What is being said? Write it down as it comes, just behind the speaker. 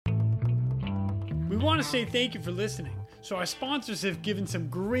We want to say thank you for listening. So our sponsors have given some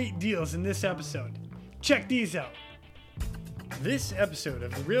great deals in this episode. Check these out. This episode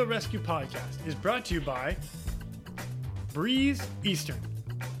of the Real Rescue Podcast is brought to you by Breeze Eastern,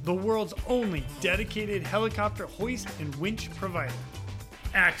 the world's only dedicated helicopter hoist and winch provider.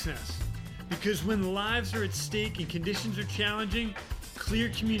 ASTerisk, because when lives are at stake and conditions are challenging, clear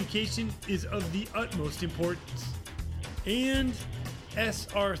communication is of the utmost importance. And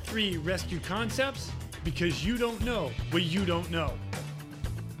SR3 Rescue Concepts, because you don't know what you don't know.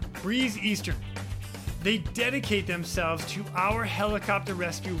 Breeze Eastern, they dedicate themselves to our helicopter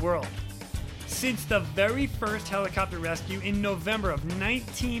rescue world. Since the very first helicopter rescue in November of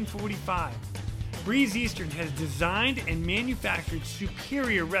 1945, Breeze Eastern has designed and manufactured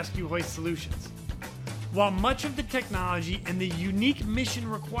superior rescue hoist solutions. While much of the technology and the unique mission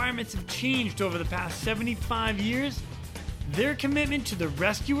requirements have changed over the past 75 years, their commitment to the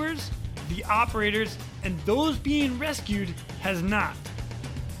rescuers, the operators, and those being rescued has not.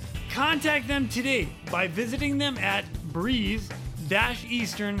 Contact them today by visiting them at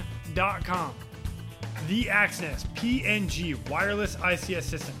breeze-eastern.com. The ASTerisk PNG wireless ICS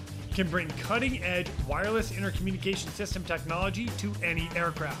system can bring cutting-edge wireless intercommunication system technology to any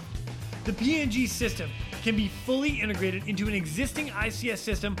aircraft. The PNG system can be fully integrated into an existing ICS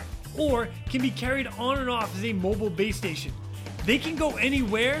system or can be carried on and off as a mobile base station. They can go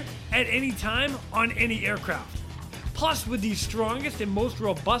anywhere at any time on any aircraft. Plus, with the strongest and most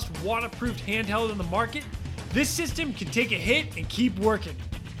robust waterproofed handheld on the market, this system can take a hit and keep working.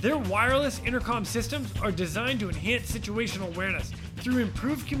 Their wireless intercom systems are designed to enhance situational awareness through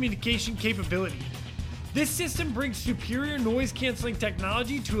improved communication capability. This system brings superior noise canceling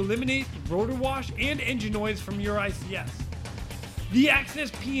technology to eliminate rotor wash and engine noise from your ICS. The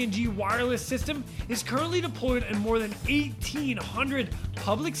ASTerisk PNG wireless system is currently deployed in more than 1,800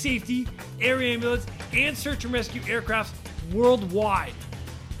 public safety, air ambulance, and search and rescue aircrafts worldwide.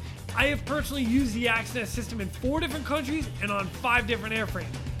 I have personally used the ASTerisk system in 4 different countries and on 5 different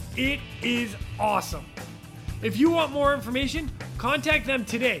airframes. It is awesome. If you want more information, contact them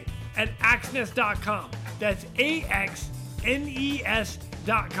today at ASTerisk.com. That's AXNES.com.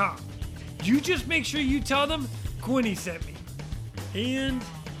 You just make sure you tell them Quinny sent me. And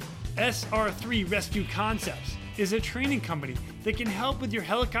SR3 Rescue Concepts is a training company that can help with your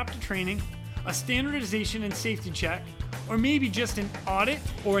helicopter training, a standardization and safety check, or maybe just an audit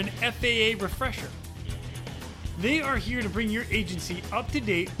or an FAA refresher. They are here to bring your agency up to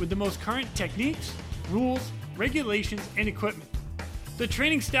date with the most current techniques, rules, regulations, and equipment. The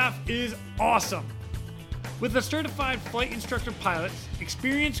training staff is awesome. With a certified flight instructor pilots,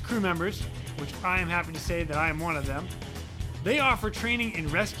 experienced crew members, which I am happy to say that I am one of them, they offer training in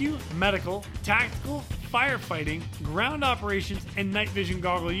rescue, medical, tactical, firefighting, ground operations, and night vision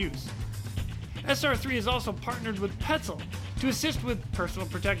goggle use. SR3 is also partnered with Petzl to assist with personal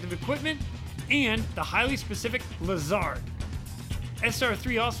protective equipment and the highly specific Lazard.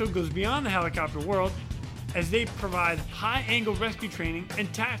 SR3 also goes beyond the helicopter world as they provide high-angle rescue training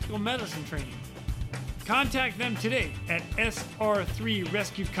and tactical medicine training. Contact them today at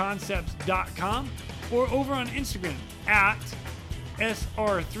sr3rescueconcepts.com or over on Instagram at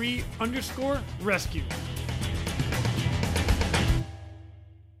SR3_rescue.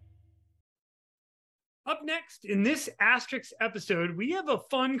 Up next in this ASTerisk episode, we have a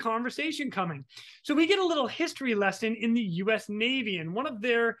fun conversation coming. So we get a little history lesson in the U.S. Navy and one of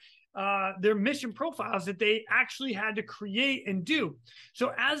their mission profiles that they actually had to create and do.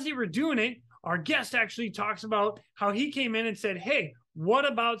 So as they were doing it, our guest actually talks about how he came in and said, hey, what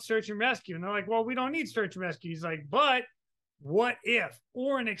about search and rescue? And they're like, well, we don't need search and rescue. He's like, but what if?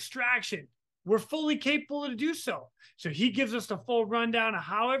 Or an extraction. We're fully capable to do so. So he gives us the full rundown of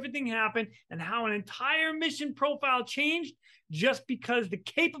how everything happened and how an entire mission profile changed just because the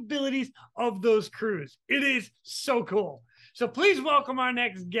capabilities of those crews. It is so cool. So please welcome our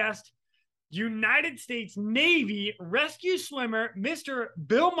next guest, United States Navy rescue swimmer, Mr.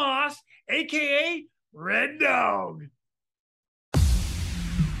 Bill Moss, aka Red Dogg.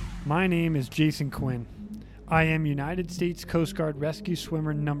 My name is Jason Quinn. I am United States Coast Guard rescue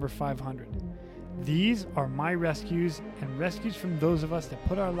swimmer number 500. These are my rescues and rescues from those of us that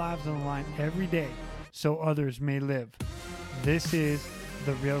put our lives on the line every day so others may live. This is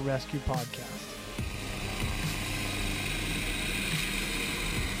the Real Rescue Podcast.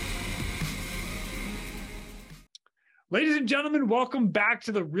 Ladies and gentlemen, welcome back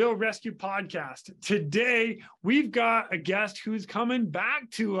to the Real Rescue Podcast. Today, we've got a guest who's coming back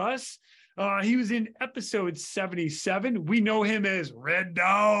to us. He was in episode 77. We know him as Red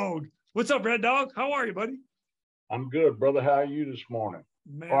Dogg. What's up, Red Dogg? How are you, buddy? I'm good, brother. How are you this morning?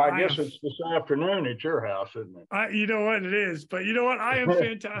 Man, Or I guess it's this afternoon at your house, isn't it? You know what it is, but you know what? I am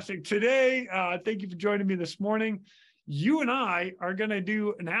fantastic today. Thank you for joining me this morning. You and I are going to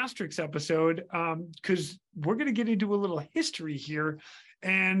do an ASTerisk episode because we're going to get into a little history here.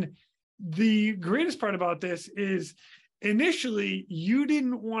 And the greatest part about this is initially you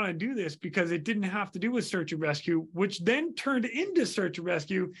didn't want to do this because it didn't have to do with search and rescue, which then turned into search and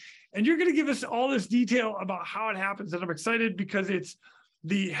rescue. And you're going to give us all this detail about how it happens. And I'm excited because it's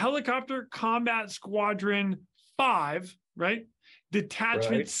the Helicopter Combat Squadron 5, right?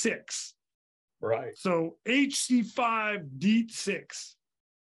 Detachment Right. 6. Right. So HC5 DEET 6,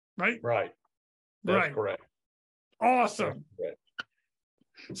 right? Right. That's correct. Awesome. That's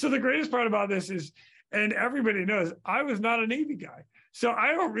correct. So the greatest part about this is, and everybody knows, I was not a Navy guy. So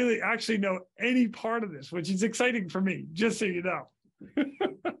I don't really actually know any part of this, which is exciting for me, just so you know.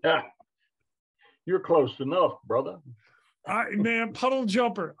 Yeah. You're close enough, brother. Man, puddle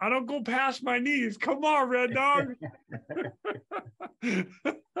jumper. I don't go past my knees. Come on, Red Dog.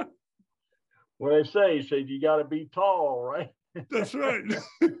 What they say, you got to be tall, right? That's right.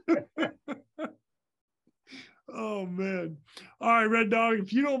 Oh man. All right, Red Dog,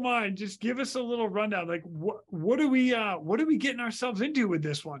 if you don't mind, just give us a little rundown. Like what are we getting ourselves into with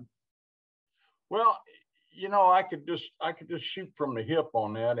this one? Well, you know, I could just shoot from the hip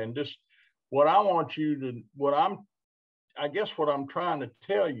on that, and just what I want you to what I'm trying to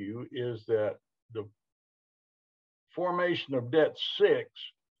tell you is that the formation of Det 6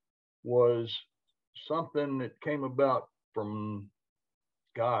 was something that came about from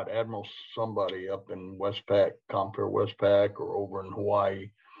Admiral somebody up in Westpac, Compare Westpac, or over in Hawaii.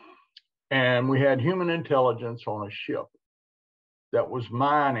 And we had human intelligence on a ship that was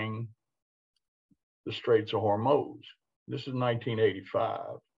mining the Straits of Hormuz. This is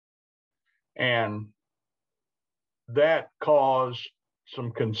 1985. And that caused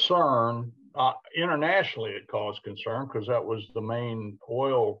some concern. Internationally, it caused concern because that was the main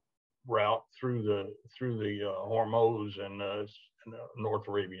oil route through the Hormuz and the North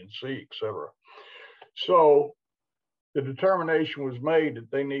Arabian Sea, etc. So the determination was made that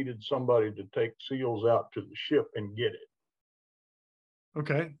they needed somebody to take SEALs out to the ship and get it.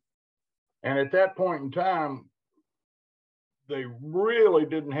 Okay. And at that point in time, they really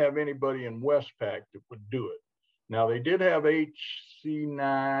didn't have anybody in Westpac that would do it. Now they did have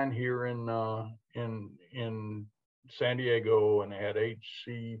HC9 here in San Diego, and they had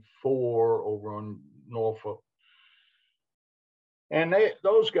HC4 over on Norfolk. And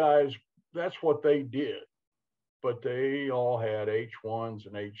those guys, that's what they did. But they all had H1s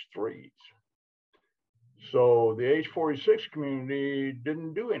and H3s. So the H-46 community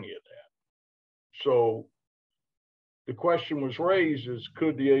didn't do any of that. So the question was raised is,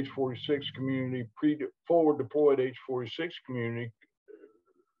 could the H-46 community, forward deployed H-46 community,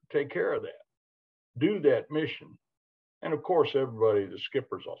 take care of that, do that mission? And of course, everybody, the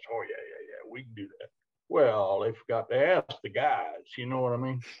skippers, all say, oh, yeah, we can do that. Well, they forgot to ask the guys, you know what I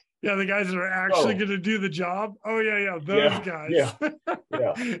mean? Yeah, the guys that are actually going to do the job. Oh, yeah, those guys. Yeah.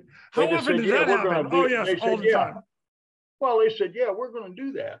 How often does that happen? Oh, yes, all the time. Well, they said, yeah, we're going to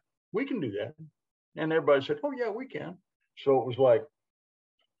do that. We can do that. And everybody said, oh, yeah, we can. So it was like,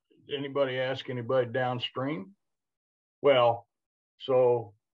 anybody ask anybody downstream? Well,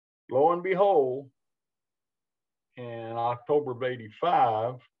 so lo and behold, in October of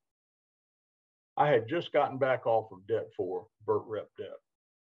 85, I had just gotten back off of Det 4, Vert Rep Det.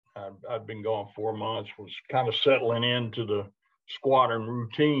 I'd been gone 4 months, was kind of settling into the squadron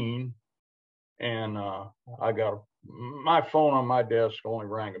routine. And I got my phone on my desk only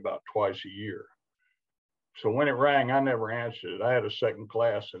rang about twice a year. So when it rang, I never answered it. I had a second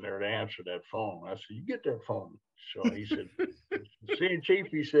class in there to answer that phone. I said, you get that phone. So he said, Senior Chief,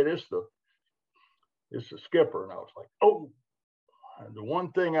 he said, it's the skipper. And I was like, oh, the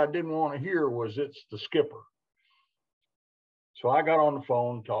one thing I didn't want to hear was it's the skipper. So I got on the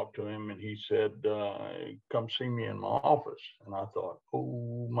phone, talked to him, and he said, come see me in my office. And I thought,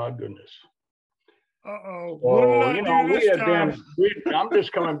 oh my goodness. Uh-oh. So, you know, I'm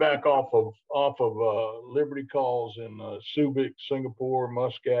just coming back off of Liberty calls in Subic, Singapore,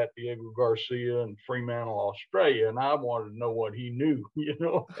 Muscat, Diego Garcia, and Fremantle, Australia. And I wanted to know what he knew, you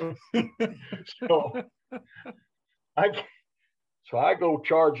know. So I go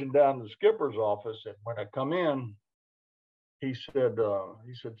charging down to the skipper's office, and when I come in, he said,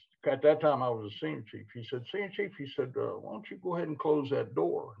 at that time I was a senior chief. He said, Senior Chief, he said, why don't you go ahead and close that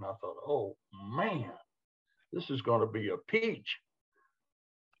door? And I thought, oh man, this is going to be a peach.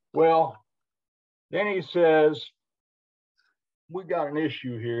 Well, then he says, we got an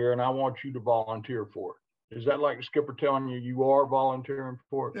issue here and I want you to volunteer for it. Is that like the skipper telling you you are volunteering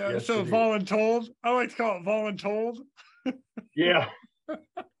for it? Yeah, Yes, so it is. voluntold. I like to call it voluntold. Yeah.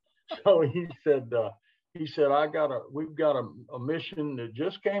 So he said, we've got a mission that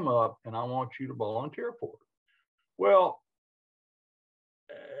just came up and I want you to volunteer for it. Well,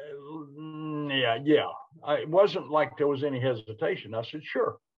 yeah. It wasn't like there was any hesitation. I said,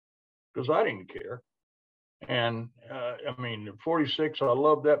 sure, because I didn't care. And I mean, 46, I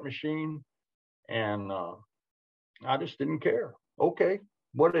love that machine. And I just didn't care. Okay,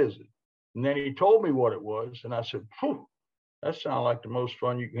 what is it? And then he told me what it was. And I said, phew, that sounds like the most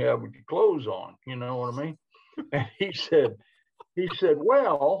fun you can have with your clothes on. You know what I mean? And he said,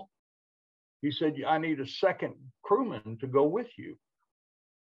 well, he said, I need a second crewman to go with you.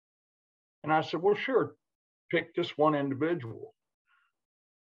 And I said, well, sure, pick this one individual.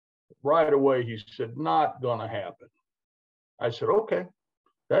 Right away, he said, not going to happen. I said, okay,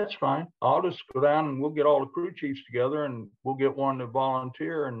 that's fine. I'll just go down and we'll get all the crew chiefs together and we'll get one to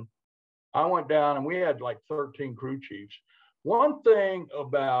volunteer. And I went down and we had like 13 crew chiefs. One thing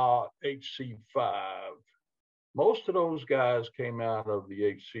about HC5, most of those guys came out of the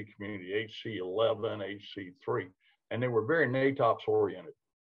HC community, HC11, HC3, and they were very NATOPS oriented,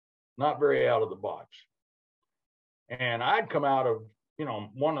 not very out of the box. And I'd come out of, you know,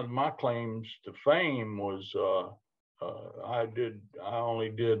 one of my claims to fame was I did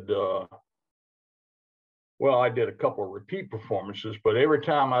a couple of repeat performances, but every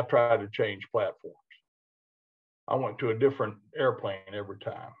time I tried to change platforms, I went to a different airplane every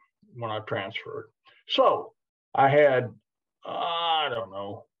time when I transferred. So I had, I don't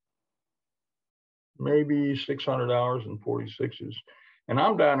know, maybe 600 hours in 46s. And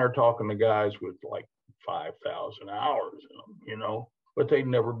I'm down there talking to guys with like 5,000 hours in them, you know, but they'd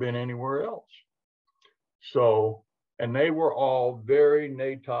never been anywhere else. So, and they were all very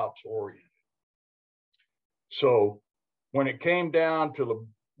NATOPS oriented. So when it came down to the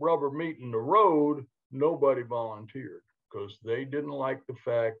rubber meeting the road, nobody volunteered because they didn't like the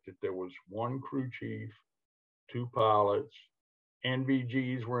fact that there was one crew chief, 2 pilots,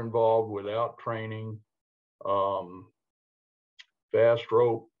 NVGs were involved without training, fast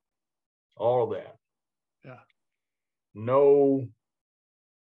rope, all of that. Yeah. No,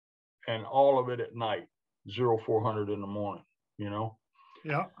 and all of it at night, 0400 in the morning, you know?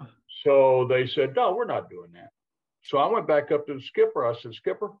 Yeah. So they said, no, we're not doing that. So I went back up to the skipper. I said,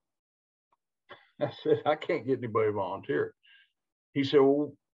 Skipper, I said, I can't get anybody to volunteer. He said,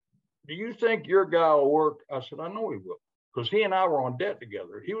 well, do you think your guy will work? I said, I know he will, because he and I were on deck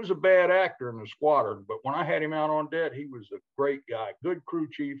together. He was a bad actor in the squadron, but when I had him out on deck, he was a great guy, good crew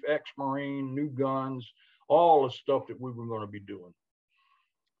chief, ex-Marine, new guns, all the stuff that we were going to be doing.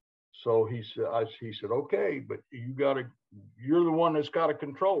 So he said, okay, but you're the one that's got to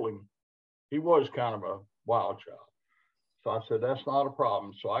control him. He was kind of a wild child. So I said, that's not a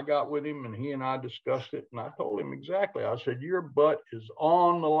problem. So I got with him and he and I discussed it. And I told him exactly. I said, your butt is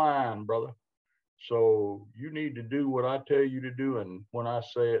on the line, brother. So you need to do what I tell you to do. And when I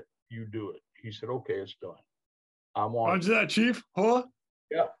say it, you do it. He said, okay, it's done. I want Roger that, Chief. Huh?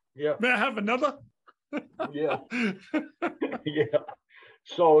 Yeah. Yeah. May I have another? Yeah. Yeah.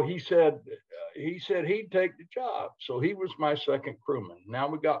 So he said he'd take the job. So he was my second crewman. Now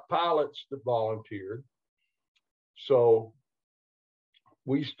we got pilots that volunteered. So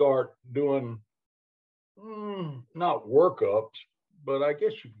we start doing not workups, but I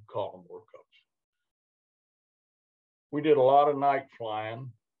guess you could call them workups. We did a lot of night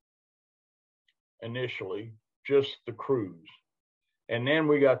flying initially, just the crews. And then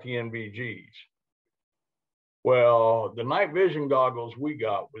we got the NVGs. Well, the night vision goggles we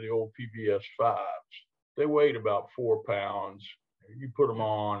got were the old PBS 5s. They weighed about 4 pounds. You put them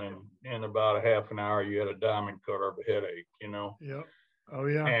on, and in about a half an hour, you had a diamond cutter of a headache, you know? Yep. Oh,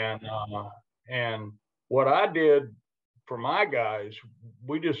 yeah. And what I did for my guys,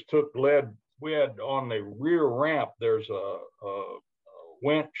 we just took lead. We had on the rear ramp, there's a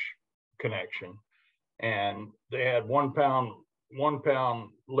winch connection, and they had 1 pound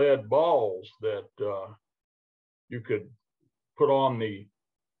lead balls that you could put on the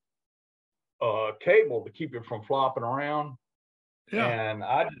cable to keep it from flopping around. Yeah. And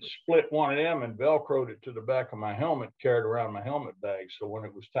I just split one of them and Velcroed it to the back of my helmet, carried around my helmet bag. So when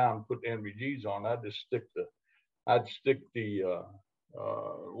it was time to put the NVGs on, I'd stick the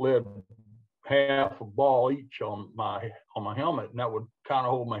lead half a ball each on my helmet, and that would kind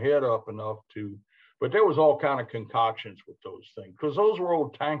of hold my head up enough to. But there was all kind of concoctions with those things because those were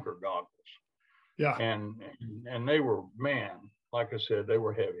old tanker goggles. Yeah. And they were, man, like I said, they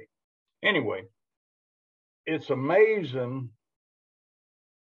were heavy. Anyway, it's amazing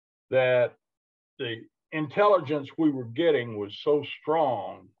that the intelligence we were getting was so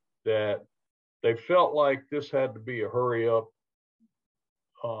strong that they felt like this had to be a hurry up.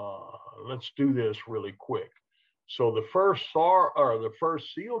 Let's do this really quick. So the first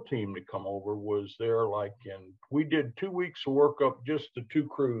SEAL team to come over was there we did 2 weeks of work up, just the 2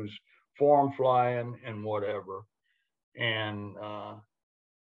 crews, form flying and whatever. And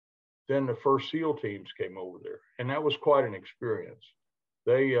then the first SEAL teams came over there, and that was quite an experience.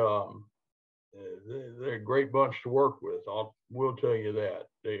 They're a great bunch to work with. We'll tell you that.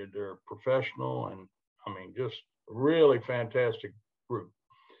 They're professional, and I mean, just really fantastic group.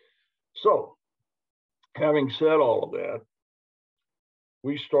 So, having said all of that,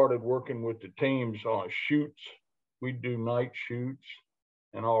 we started working with the teams on shoots. We'd do night shoots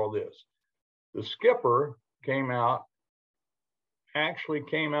and all of this. The skipper actually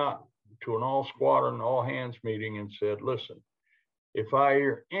came out to an all squadron, all hands meeting and said, listen, if I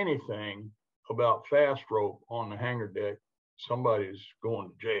hear anything about fast rope on the hangar deck, somebody's going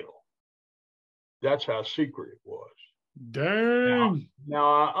to jail. That's how secret it was. Dang.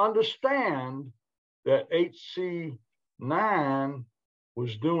 Now I understand that HC5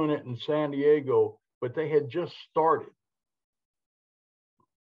 was doing it in San Diego, but they had just started.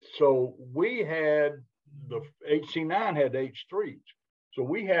 So we had the HC5 had H3s. So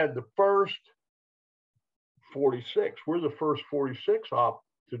we had the first 46. We're the first 46 op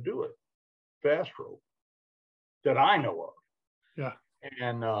to do it, fast rope, that I know of. Yeah.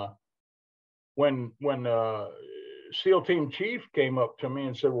 And when SEAL Team Chief came up to me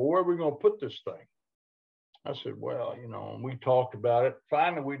and said, well, where are we going to put this thing? I said, well, and we talked about it.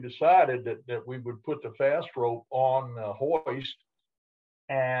 Finally, we decided that we would put the fast rope on the hoist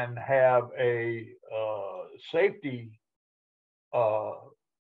and have a safety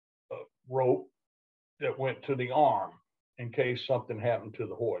rope that went to the arm in case something happened to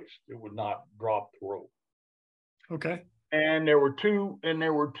the hoist. It would not drop the rope. Okay. And there were two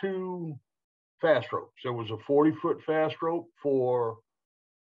fast ropes. There was a 40-foot fast rope for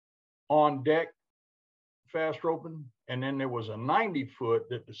on deck fast roping, and then there was a 90-foot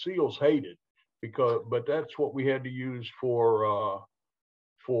that the SEALs hated but that's what we had to use for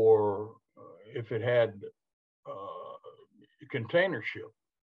if it had a container ship.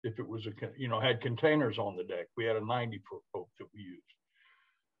 If it was had containers on the deck, we had a 90-foot rope that we used.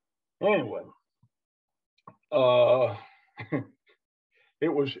 Anyway,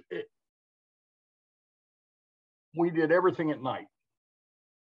 we did everything at night.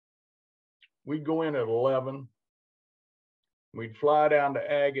 We'd go in at 11. We'd fly down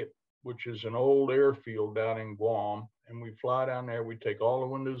to Agate, which is an old airfield down in Guam, and we'd fly down there. We'd take all the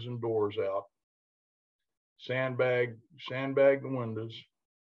windows and doors out, sandbag the windows,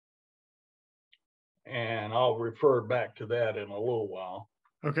 and I'll refer back to that in a little while.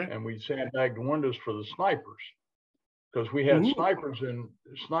 Okay. And we'd sandbag the windows for the snipers, because we had snipers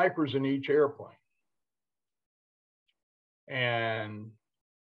in each airplane. And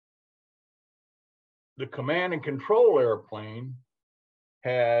the command and control airplane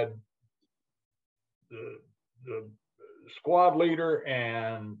had the squad leader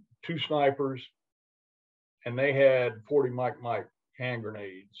and 2 snipers, and they had 40 Mike hand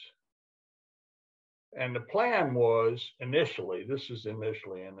grenades. And the plan was initially,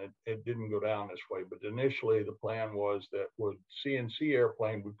 and it didn't go down this way, but initially the plan was that CNC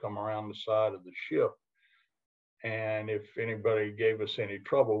airplane would come around the side of the ship, and if anybody gave us any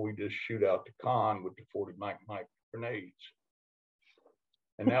trouble, we just shoot out the con with the 40 Mike grenades.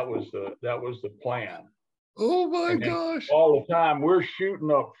 And that was the plan. Oh my gosh. All the time we're shooting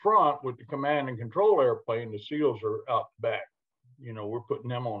up front with the command and control airplane, the SEALs are out the back. We're putting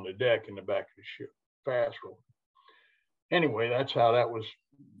them on the deck in the back of the ship, fast roll. Anyway, that's how that was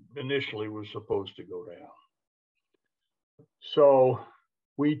initially was supposed to go down. So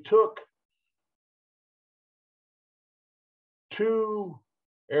we took 2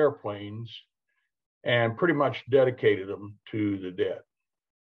 airplanes and pretty much dedicated them to the dead.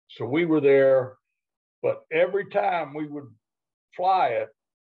 So we were there, but every time we would fly it,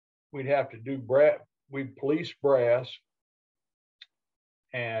 we'd have to do we'd police brass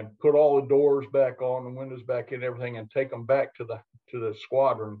and put all the doors back on, the windows back in, everything, and take them back to the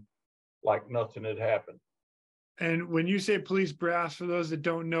squadron like nothing had happened. And when you say police brass, for those that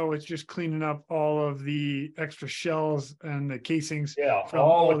don't know, it's just cleaning up all of the extra shells and the casings from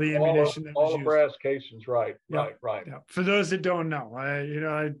all the ammunition that was used. All the brass casings, right. Yeah. For those that don't know, I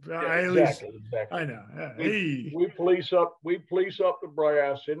know. We police up the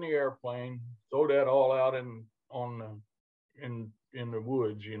brass in the airplane, throw that all out in the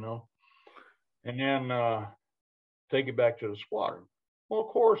woods, and then take it back to the squadron. Well, of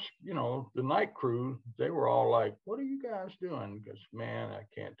course, you know, the night crew, they were all like, what are you guys doing? Because, man, I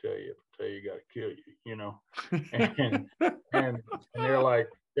can't tell you. If I tell you, got to kill you, you know. And they're like,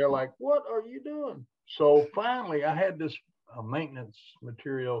 what are you doing? So finally, I had this maintenance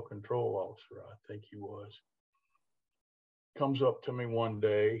material control officer, I think he was, comes up to me one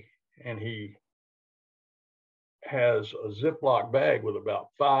day, and he has a Ziploc bag with about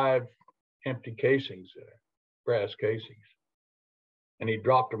 5 empty casings in it, brass casings. And he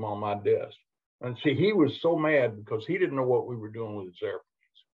dropped them on my desk. And see, he was so mad because he didn't know what we were doing with his airplanes.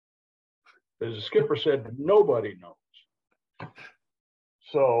 As the skipper said, nobody knows.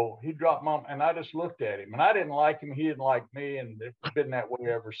 So he dropped them, and I just looked at him. And I didn't like him. He didn't like me. And it's been that way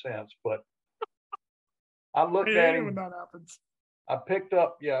ever since. But I looked at him. When that happens. I picked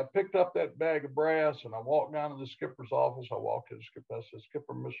up that bag of brass, and I walked down to the skipper's office. I walked to the skipper. I said,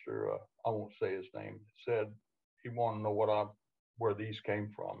 Skipper, Mr. I won't say his name, said he wanted to know where these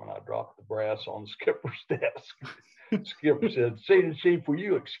came from. And I dropped the brass on the skipper's desk. Skipper said, Sergeant Chief, will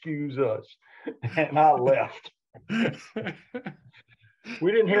you excuse us? And I left.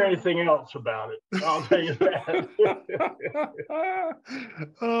 We didn't hear anything else about it. I'll tell you that.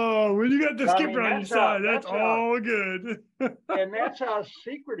 Oh, when you got the skipper on your side, that's all good. And that's how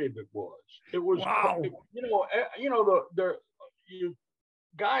secretive it was. It was, wow. You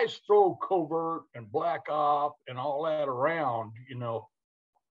guys throw covert and black op and all that around, you know,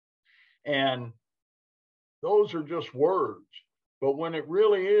 and those are just words. But when it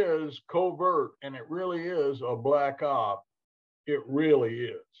really is covert and it really is a black op, it really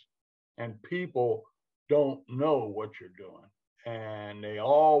is. And people don't know what you're doing, and they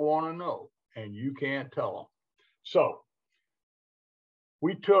all want to know, and you can't tell them. So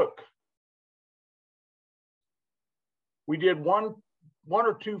we did one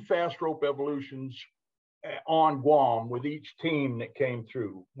or two fast rope evolutions on Guam with each team that came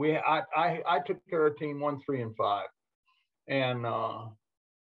through. I took care of team 1, 3, and 5. And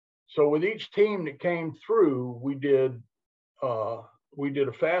so with each team that came through, we did a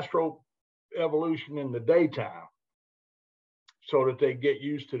fast rope evolution in the daytime so that they get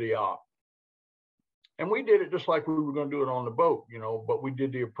used to the op. And we did it just like we were going to do it on the boat, you know, but we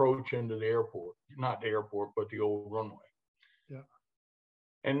did the approach into the airport, not the airport, but the old runway. Yeah.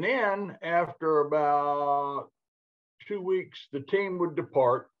 And then after about 2 weeks, the team would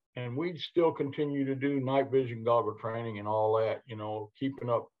depart, and we'd still continue to do night vision goggle training and all that, you know, keeping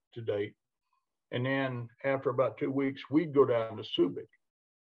up to date. And then after about 2 weeks, we'd go down to Subic.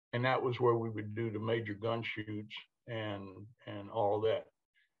 And that was where we would do the major gun shoots and all of that.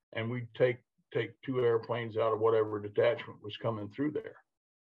 And we'd take 2 airplanes out of whatever detachment was coming through there.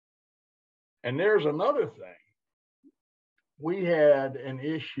 And there's another thing. We had an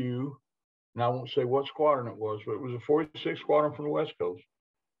issue, and I won't say what squadron it was, but it was a 46 squadron from the West Coast.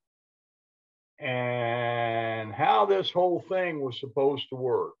 And how this whole thing was supposed to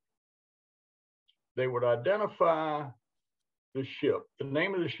work. They would identify the ship. The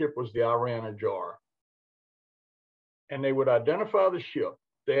name of the ship was the Iran Ajar. And they would identify the ship.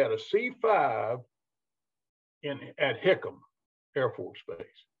 They had a C5 at Hickam Air Force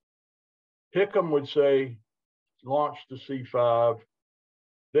Base. Hickam would say, launch the C5.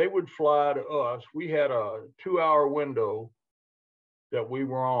 They would fly to us. We had a 2-hour window that we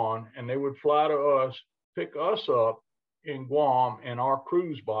were on, and they would fly to us, pick us up in Guam in our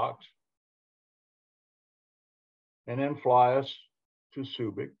cruise box, and then fly us to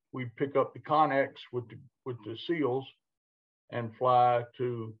Subic. We'd pick up the Connex with the SEALs and fly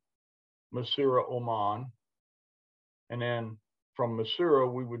to Masira, Oman. And then from Masira,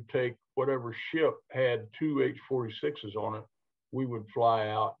 we would take whatever ship had 2 H-46s on it. We would fly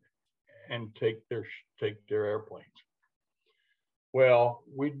out and take their airplanes. Well,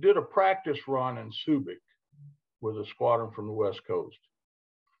 we did a practice run in Subic with a squadron from the West Coast.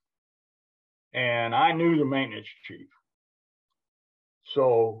 And I knew the maintenance chief.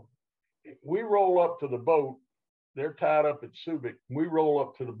 So we roll up to the boat. They're tied up at Subic. We roll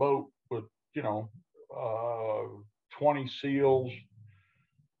up to the boat with, 20 SEALs,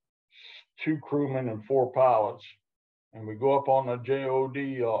 2 crewmen, and 4 pilots. And we go up on the JOD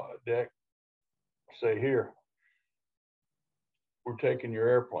deck, say, here, we're taking your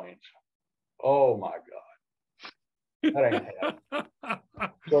airplanes. Oh my God. That ain't happening.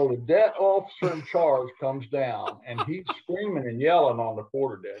 So the deck officer in charge comes down, and he's screaming and yelling on the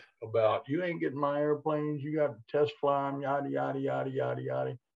quarterdeck about, you ain't getting my airplanes, you got to test fly them, yada, yada, yada, yada,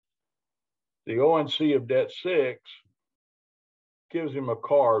 yada. The ONC of Det 6 gives him a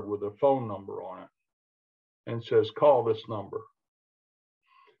card with a phone number on it and says, call this number.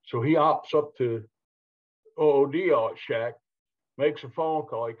 So he hops up to OOD shack, makes a phone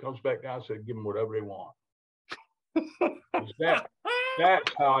call. He comes back down and said, give them whatever they want.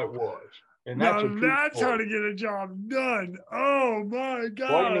 That's how it was. And that's that's how to get a job done. Oh my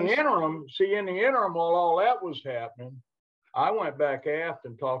gosh. Well, in the interim, while all that was happening, I went back aft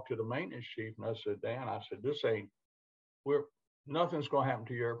and talked to the maintenance chief, and I said, Dan, I said, nothing's going to happen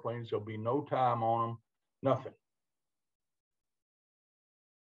to your airplanes. There'll be no time on them, nothing.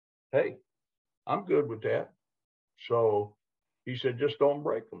 Hey, I'm good with that. So he said, just don't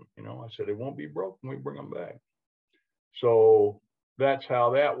break them. I said, they won't be broken. We bring them back. So that's how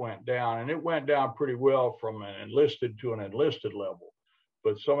that went down. And it went down pretty well from an enlisted to an enlisted level.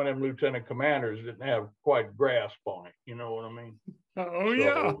 But some of them lieutenant commanders didn't have quite grasp on it. You know what I mean? Oh,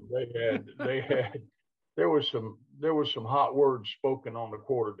 yeah. There was some hot words spoken on the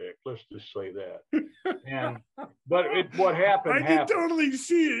quarterdeck. Let's just say that. What happened? I can totally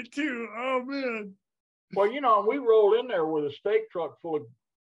see it too. Oh man. Well, we rolled in there with a stake truck full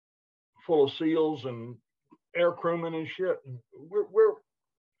of SEALs and air crewmen and shit. And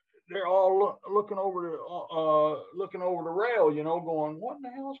they're all looking over the rail, going, what in the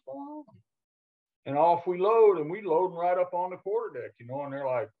hell's going on? And off we load, and we loading right up on the quarterdeck, and they're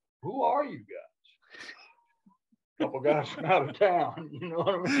like, who are you guys? A couple guys from out of town, you know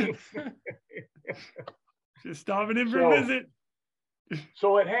what I mean? Just stopping in for a visit.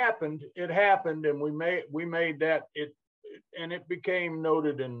 So it happened, and we made that and it became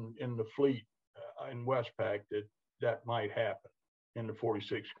noted in the fleet in Westpac that might happen in the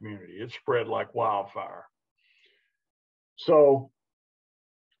 46 community. It spread like wildfire. So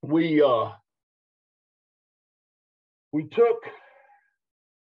we took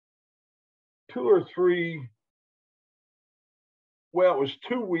 2 or 3. Well, it was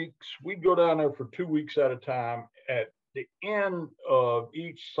 2 weeks. We'd go down there for 2 weeks at a time at the end of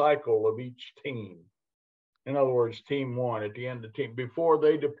each cycle of each team. In other words, team 1 at the end of the team, before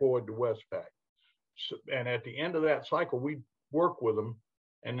they deployed to Westpac. So, and at the end of that cycle, we'd work with them,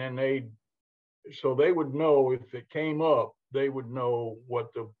 and then they would know if it came up, they would know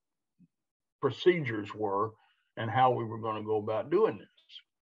what the procedures were and how we were going to go about doing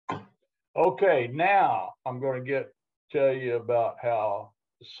this. Okay, now I'm going to tell you about how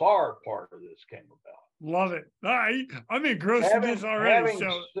the SAR part of this came about. Love it. I'm engrossed in this already.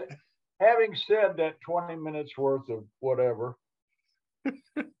 Having said that 20 minutes worth of whatever, we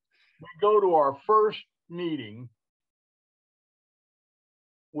go to our first meeting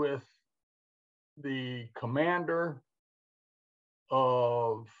with the commander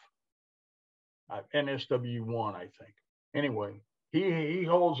of NSW-1, I think. Anyway, he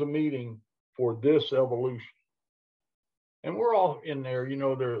holds a meeting for this evolution. And we're all in there, team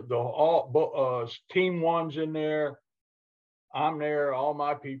 1's in there. I'm there, all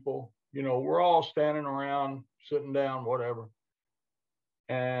my people, we're all standing around, sitting down, whatever.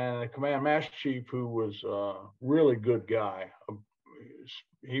 And the command master chief, who was a really good guy,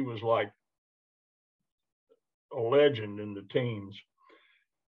 he was like a legend in the teams.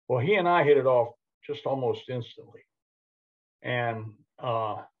 Well, he and I hit it off just almost instantly. And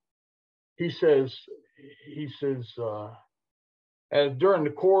he says, as during the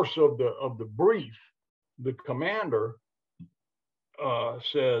course of the brief, the commander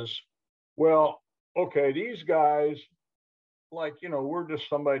says, well, okay, these guys, we're just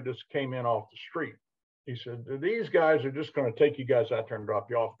somebody just came in off the street. He said, these guys are just going to take you guys out there and drop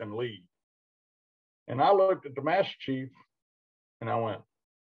you off and leave. And I looked at the master chief and I went,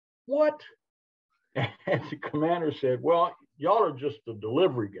 what? And the commander said, well, y'all are just the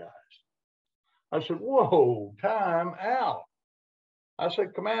delivery guys. I said, whoa, time out. I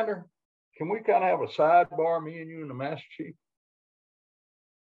said, Commander, can we kind of have a sidebar, me and you and the master chief?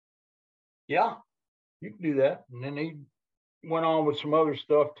 Yeah, you can do that. And then he went on with some other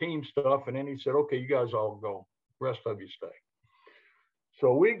stuff, team stuff, and then he said, okay, you guys all go. The rest of you stay.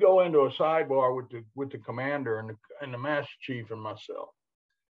 So we go into a sidebar with the commander and the master chief and myself.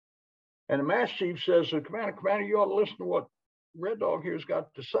 And the master chief says to the commander, you ought to listen to what Red Dog here's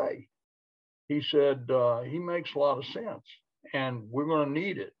got to say. He said, he makes a lot of sense, and we're going to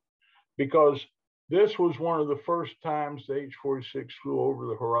need it, because this was one of the first times the H-46 flew over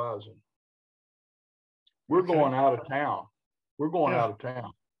the horizon. We're going out of town. We're going out of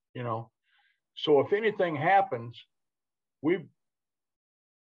town, So if anything happens,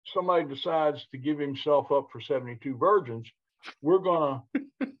 somebody decides to give himself up for 72 virgins, we're gonna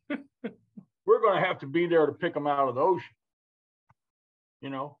have to be there to pick them out of the ocean.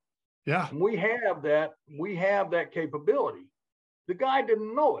 Yeah. And we have that capability. The guy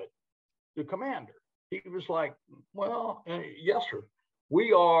didn't know it, the commander. He was like, well, yes, sir.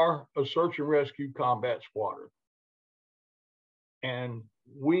 We are a search and rescue combat squadron. And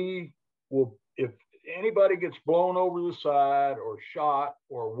we will, if anybody gets blown over the side or shot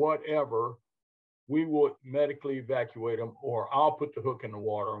or whatever, we will medically evacuate them, or I'll put the hook in the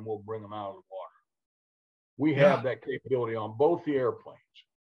water and we'll bring them out of the water. We have that capability on both the airplanes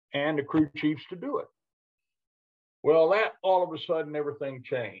and the crew chiefs to do it. Well, that all of a sudden, everything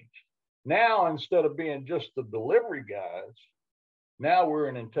changed. Now, instead of being just the delivery guys, now we're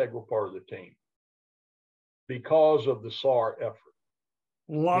an integral part of the team because of the SAR effort.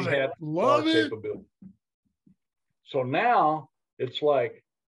 Love it. Love it. Capability. So now it's like,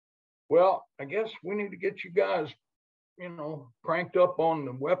 well, I guess we need to get you guys, cranked up on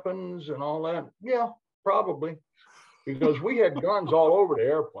the weapons and all that. Yeah, probably. Because we had guns all over the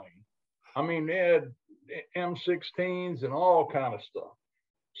airplane. I mean, they had M16s and all kind of stuff.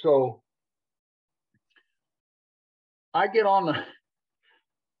 So I get on the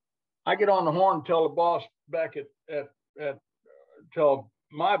horn and tell the boss back tell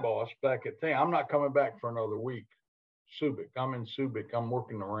my boss back at thing, I'm not coming back for another week. Subic. I'm in Subic. I'm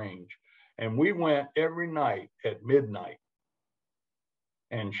working the range. And we went every night at midnight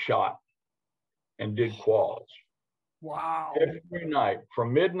and shot and did quals. Wow. Every night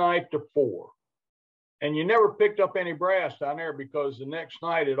from midnight to 4. And you never picked up any brass down there because the next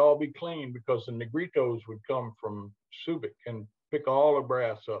night it'd all be clean because the negritos would come from Subic and pick all the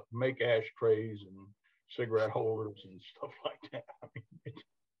brass up, make ashtrays and cigarette holders and stuff like that. I mean,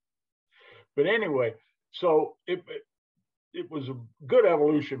 but anyway, so it was a good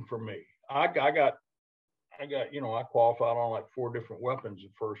evolution for me. I qualified on like 4 different weapons the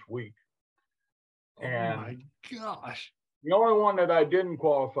first week. And oh my gosh. The only one that I didn't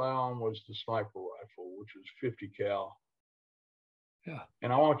qualify on was the sniper rifle, which was 50 cal. Yeah.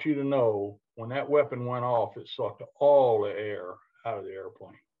 And I want you to know, when that weapon went off, it sucked all the air out of the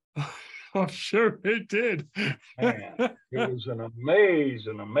airplane. I'm sure it did. Man, it was an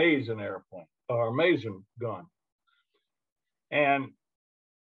amazing airplane, or amazing gun. And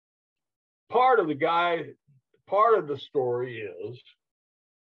part of the story is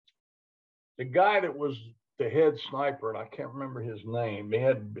the guy that was the head sniper, and I can't remember his name.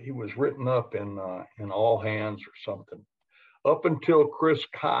 He was written up in All Hands or something. Up until Chris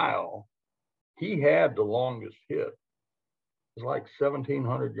Kyle, he had the longest hit. It was like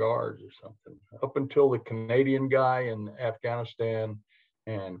 1,700 yards or something. Up until the Canadian guy in Afghanistan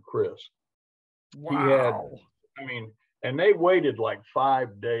and Chris. Wow. And they waited like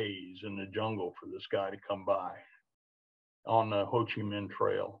 5 days in the jungle for this guy to come by on the Ho Chi Minh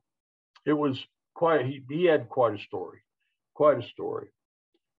Trail. It was he had quite a story.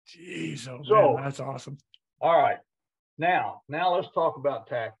 Jeez, So, man, that's awesome. All right. Now let's talk about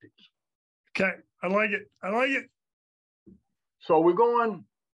tactics. Okay. I like it. So we're going,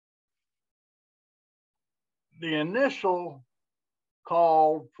 the initial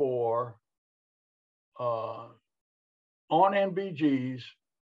call for on NBGs,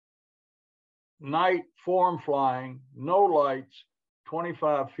 night form flying, no lights,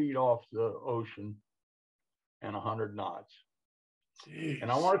 25 feet off the ocean and 100 knots. Jeez. And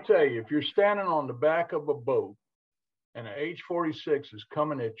I want to tell you, if you're standing on the back of a boat and an H-46 is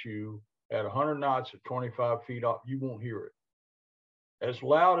coming at you at 100 knots at 25 feet off, you won't hear it. As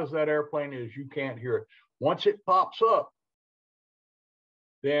loud as that airplane is, you can't hear it. Once it pops up,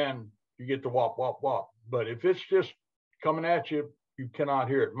 then you get the whop, whop, whop. But if it's just coming at you, you cannot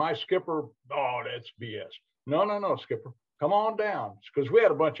hear it. My skipper, oh, that's BS. No, skipper. Come on down. Because we had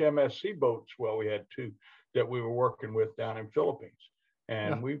a bunch of MSC boats. Well, we had 2 that we were working with down in Philippines.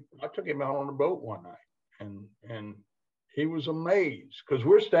 And I took him out on the boat one night. And he was amazed because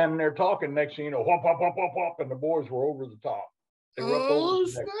we're standing there talking. Next thing you know, whop, whop, whop, whop, whop. And the boys were over the top. They were up over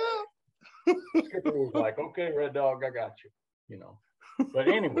the neck. The skipper was like, okay, Red Dog, I got you. But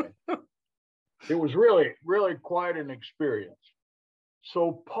anyway, it was really, really quite an experience.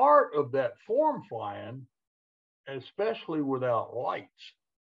 So part of that form flying, especially without lights,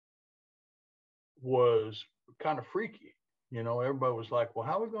 was kind of freaky. Everybody was like, well,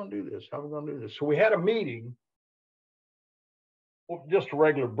 how are we going to do this? So we had a meeting, just a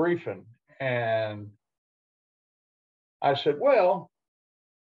regular briefing. And I said, well,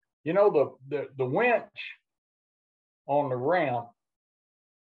 the winch on the ramp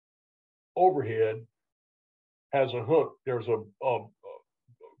overhead has a hook. There's a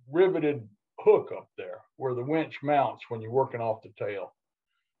riveted hook up there where the winch mounts when you're working off the tail.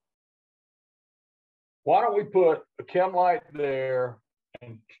 Why don't we put a chem light there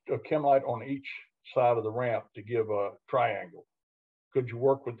and a chem light on each side of the ramp to give a triangle? Could you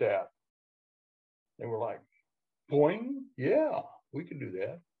work with that? They were like, boing, yeah, we can do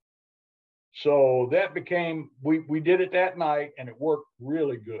that. So that became, we did it that night, and it worked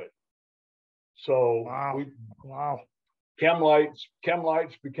really good. So wow. Chem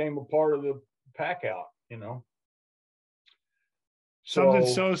lights became a part of the pack out, you know. Something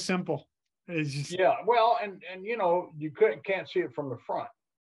so simple. It's just, yeah, well, and you know, you can't see it from the front.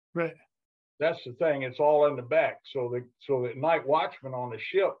 Right. That's the thing. It's all in the back. So the night watchman on the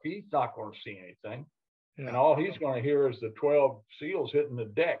ship, he's not going to see anything. Yeah. And all he's going to hear is the 12 SEALs hitting the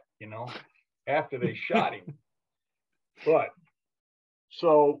deck, you know, after they shot him. But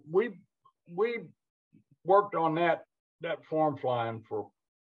so we worked on that form flying for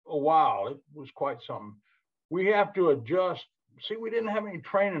a while. It was quite something. We have to adjust. See, we didn't have any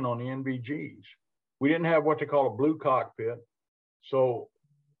training on the NVGs. We didn't have what they call a blue cockpit. So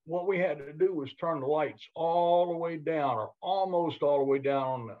what we had to do was turn the lights all the way down, or almost all the way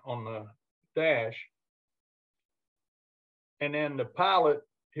down on the dash. And then the pilot,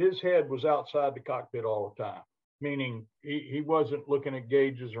 his head was outside the cockpit all the time, meaning he wasn't looking at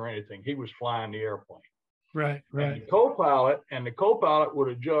gauges or anything. He was flying the airplane. Right. And the co-pilot would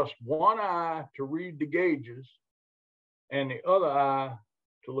adjust one eye to read the gauges and the other eye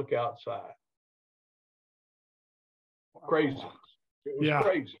to look outside. Crazy. It was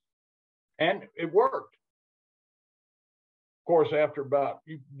crazy. And it worked. Of course, after about,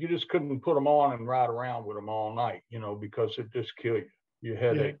 you just couldn't put them on and ride around with them all night, you know, because it just kill you. Your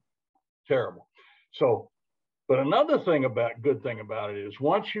headache, terrible. So, but another good thing about it is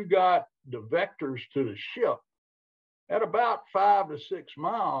once you got the vectors to the ship, at about 5 to 6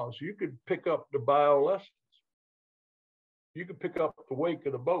 miles, you could pick up the bioluminescence. You could pick up the wake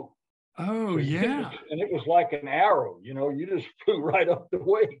of the boat. Oh, yeah. And it was like an arrow, you know, you just flew right up the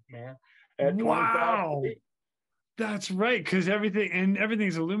wake, man, at 25 feet. That's right, because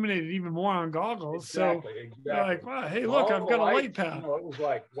everything's illuminated even more on goggles. Exactly. Like, wow, hey, look, I've got a light path. You know, it was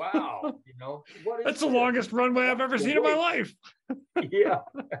like, wow, you know, that's the longest runway I've ever seen in my life. Yeah.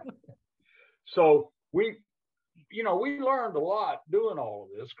 So we learned a lot doing all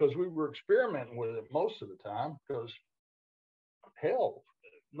of this because we were experimenting with it most of the time because, hell,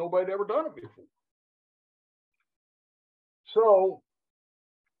 nobody had ever done it before. So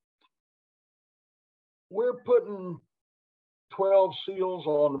we're putting 12 SEALs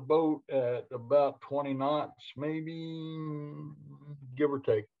on the boat at about 20 knots, maybe, give or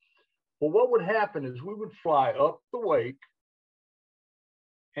take. Well, what would happen is we would fly up the wake,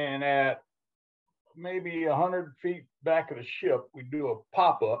 and at maybe 100 feet back of the ship, we'd do a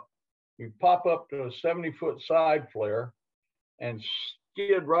pop-up. We'd pop up to a 70-foot side flare and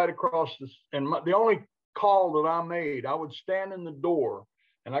skid right across this. And the only call that I made, I would stand in the door,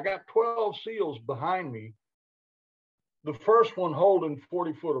 and I got 12 SEALs behind me, the first one holding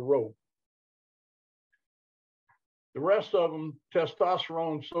 40 foot of rope. The rest of them,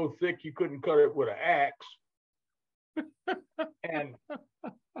 testosterone so thick you couldn't cut it with an axe. And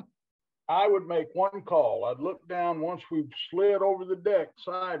I would make one call. I'd look down once we slid over the deck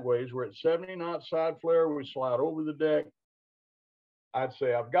sideways. We're at 70 knot side flare. We slide over the deck. I'd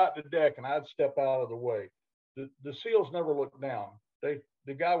say, I've got the deck, and I'd step out of the way. The SEALs never looked down.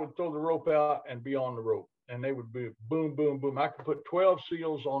 The guy would throw the rope out and be on the rope, and they would be boom, boom, boom. I could put 12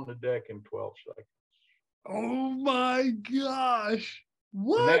 SEALs on the deck in 12 seconds. Oh my gosh.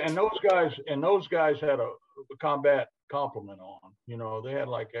 What? And those guys had a combat complement on. You know, they had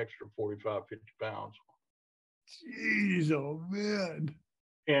like extra 45, 50 pounds. Jeez, oh man.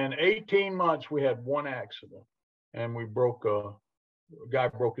 In 18 months, we had one accident, and a guy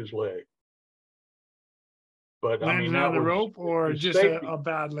broke his leg. But landed on the rope, or just a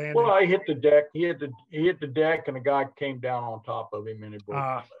bad landing? Well, I hit the deck. He hit the deck, and a guy came down on top of him, and he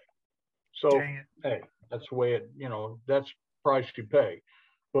broke his leg. So, hey, that's the way that's the price you pay.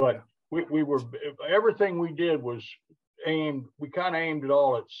 But we were, everything we did was we kind of aimed it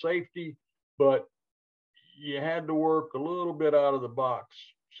all at safety, but you had to work a little bit out of the box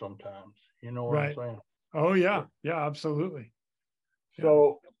sometimes. You know what I'm saying? Oh, yeah. Yeah, absolutely.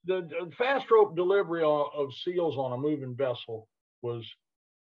 So the fast rope delivery of SEALs on a moving vessel was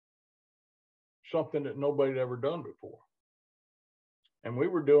something that nobody had ever done before. And we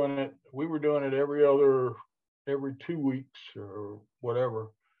were doing it every 2 weeks or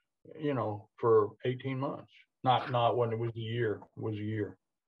whatever, for 18 months. Not when it was a year. It was a year.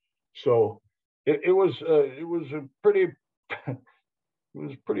 So it was pretty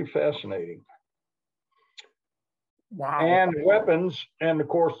fascinating. Wow. And weapons, and of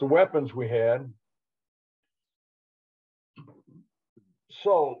course the weapons we had.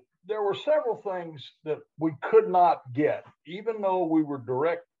 So there were several things that we could not get, even though we were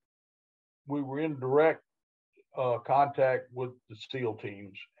in direct contact with the SEAL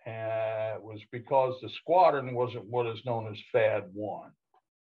teams, and it was because the squadron wasn't what is known as FAD 1.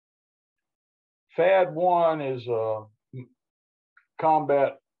 FAD 1 is a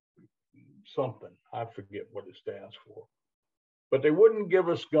combat something. I forget what it stands for. But they wouldn't give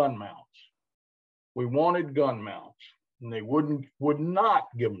us gun mounts. We wanted gun mounts, and they would not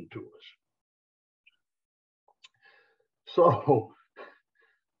give them to us. So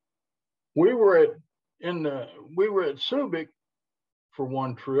we were at Subic for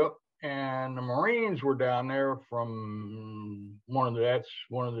one trip, and the Marines were down there from one of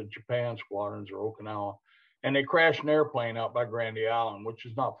the Japan squadrons or Okinawa, and they crashed an airplane out by Grandy Island, which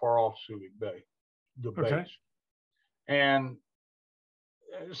is not far off Subic Bay, the base, and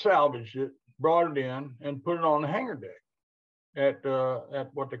salvaged it, brought it in, and put it on the hangar deck at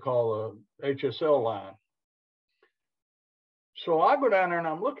what they call the HSL line. So I go down there and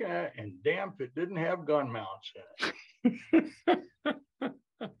I'm looking at it, and damn if it didn't have gun mounts in it.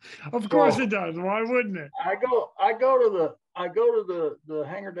 Of course it does. Why wouldn't it? I go to the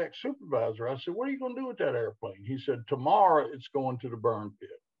hangar deck supervisor. I said, "What are you going to do with that airplane?" He said, "Tomorrow it's going to the burn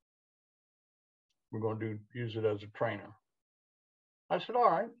pit. We're going to use it as a trainer." I said, "All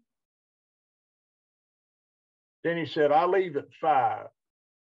right." Then he said, "I leave at 5.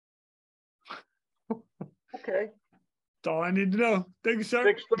 Okay. That's all I need to know. Thank you, sir.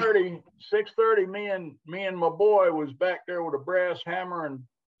 6:30, me and my boy was back there with a brass hammer and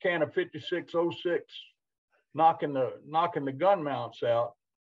can of 5606, knocking the gun mounts out.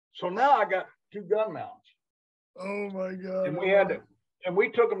 So now I got 2 gun mounts. Oh my God. And we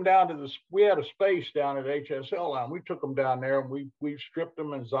took them down to we had a space down at HSL line. We took them down there and we stripped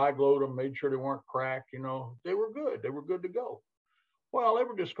them and zyglowed them, made sure they weren't cracked. They were good. They were good to go. Well, they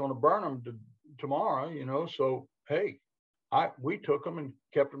were just going to burn them tomorrow, so hey, we took them and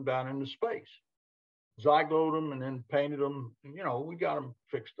kept them down in the space, zyglowed them and then painted them. And, we got them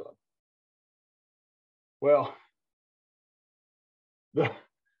fixed up. Well,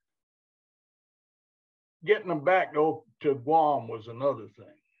 getting them back to Guam was another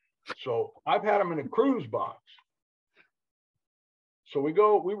thing. So I've had them in a cruise box. So we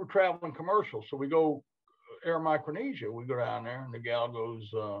were traveling commercial. So we go Air Micronesia. We go down there and the gal goes,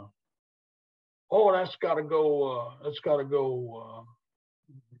 "Oh, that's got to go.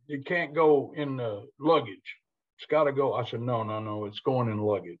 You can't go in the luggage. It's got to go." I said, no, it's going in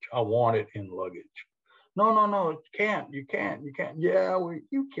luggage. I want it in luggage. No, it can't. You can't. Yeah,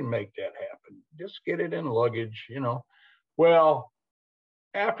 you can make that happen. Just get it in luggage, Well,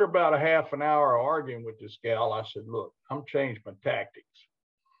 after about a half an hour of arguing with this gal, I said, "Look, I'm changed my tactics."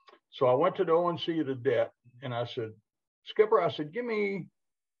 So I went to the O&C of the debt and I said, "Skipper," I said, "give me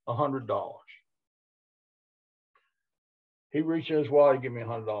 $100. He reached in his wallet and gave me a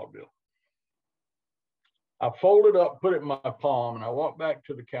 $100 bill. I folded up, put it in my palm, and I walked back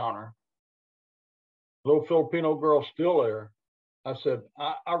to the counter. Little Filipino girl still there. I said,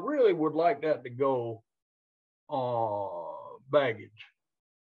 I really would like that to go baggage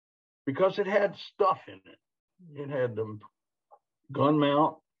because it had stuff in it. It had the gun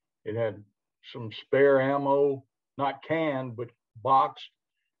mount. It had some spare ammo, not canned, but boxed.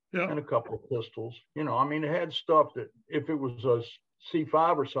 Yeah. And a couple of pistols. It had stuff that if it was a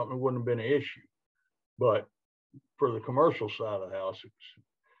C5 or something, it wouldn't have been an issue. But for the commercial side of the house, it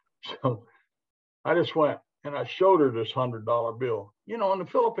was. So I just went and I showed her this $100 bill. In the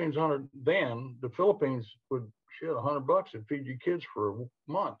Philippines, the Philippines would $100 and feed you kids for a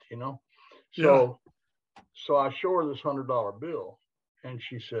month, So I show her this $100 bill and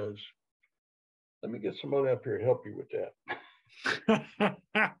she says, "Let me get somebody up here to help you with that."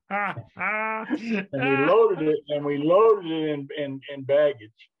 and we loaded it in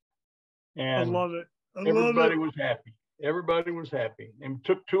baggage. And I love it. Everybody was happy. Everybody was happy. And it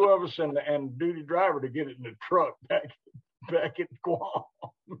took 2 of us and the duty driver to get it in the truck back at Guam.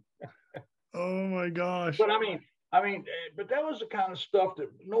 Oh my gosh. But but that was the kind of stuff that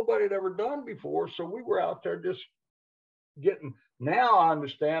nobody had ever done before. So we were out there just getting. Now I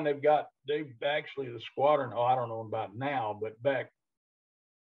understand they've actually the squadron. I don't know about now, but back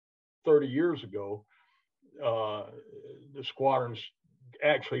 30 years ago, the squadrons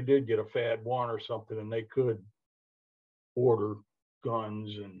actually did get a FAD 1 or something, and they could order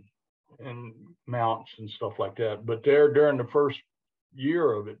guns and mounts and stuff like that. But during the first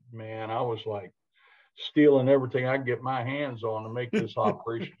year of it, man, I was like stealing everything I could get my hands on to make this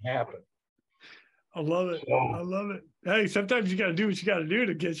operation happen. I love it. I love it. Hey, sometimes you got to do what you got to do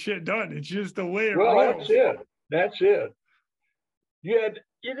to get shit done. It's just the way it rolls. That's it.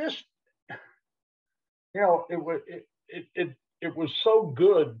 It was so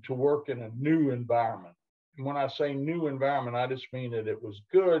good to work in a new environment. when I say new environment, I just mean that it was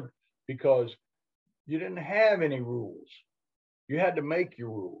good because you didn't have any rules. You had to make your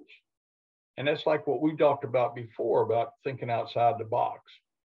rules. And that's like what we talked about before about thinking outside the box.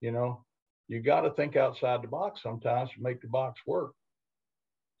 You know, you got to think outside the box sometimes to make the box work.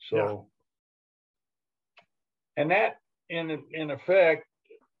 So, and that in effect,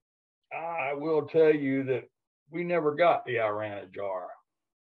 I will tell you that we never got the Irana jar.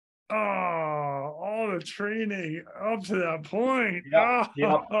 Oh, all the training up to that point. Yeah.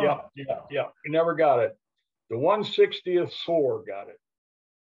 We never got it. The 160th SOAR got it.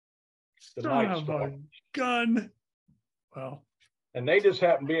 The Night Star gun. Well, and they just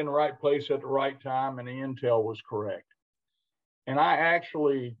happened to be in the right place at the right time, and the intel was correct. And I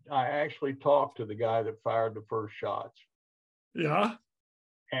actually talked to the guy that fired the first shots. Yeah.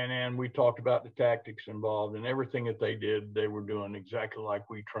 And then we talked about the tactics involved and everything that they did. They were doing exactly like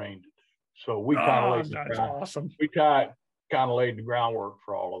we trained to do. So we kind of laid the ground. Awesome. We kind of laid the groundwork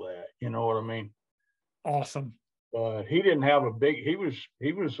for all of that. You know what I mean? Awesome. He didn't have a big. He was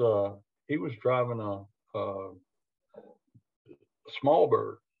driving a small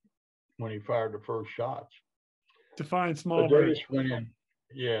bird when he fired the first shots. Define small bird. They just went in,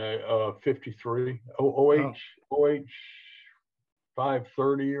 53 OH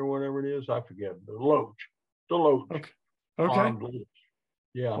 530 or whatever it is. I forget the Loach. Okay. Armed Loach.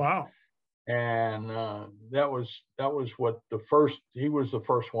 Yeah. Wow. And that was what he was the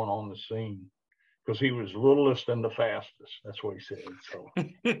first one on the scene because he was littlest and the fastest. That's what he said. So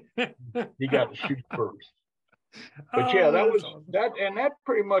he got to shoot first. But yeah, that was awesome. That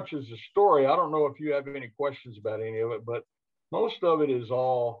pretty much is the story. I don't know if you have any questions about any of it, but most of it is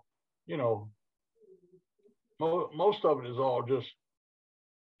all, you know, most of it is all just,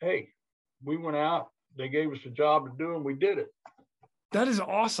 hey, we went out, they gave us a job to do, and we did it. That is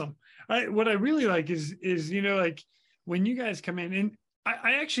awesome. What I really like is, you know, like when you guys come in, and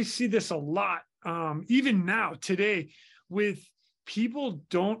I actually see this a lot, even now today, with people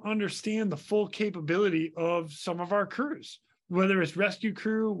don't understand the full capability of some of our crews, whether it's rescue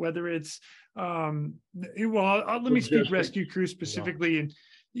crew, whether it's, let me speak rescue crew specifically. And,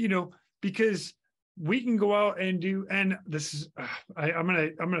 you know, because we can go out and do, and this is, I'm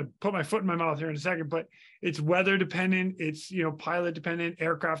going to put my foot in my mouth here in a second, but it's weather dependent. It's, you know, pilot dependent,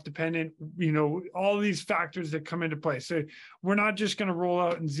 aircraft dependent, you know, all these factors that come into play. So we're not just going to roll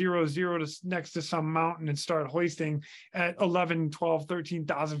out and 0 to next to some mountain and start hoisting at 11, 12,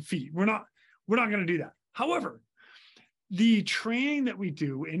 13,000 feet. We're not going to do that. However, the training that we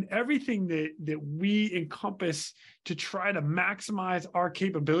do and everything that we encompass to try to maximize our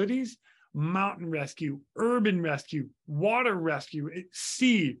capabilities, mountain rescue, urban rescue, water rescue,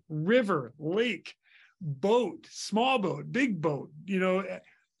 sea, river, lake, boat, small boat, big boat, you know,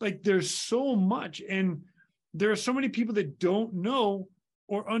 like there's so much. And there are so many people that don't know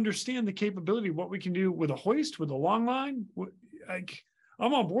or understand the capability of what we can do with a hoist, with a long line. Like,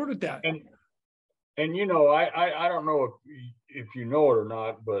 I'm on board with that. And you know, I don't know if you know it or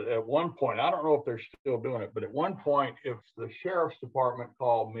not, but at one point, I don't know if they're still doing it, but at one point, if the sheriff's department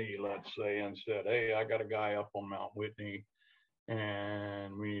called me, let's say, and said, hey, I got a guy up on Mount Whitney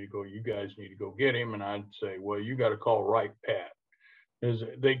and we need to go, you guys need to go get him. And I'd say, well, you got to call Wright Pat.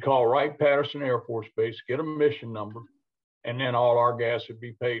 They'd call Wright Patterson Air Force Base, get a mission number, and then all our gas would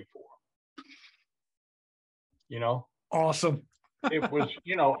be paid for. You know? Awesome. It was,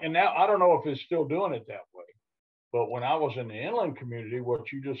 you know, and now I don't know if it's still doing it that way, but when I was in the inland community,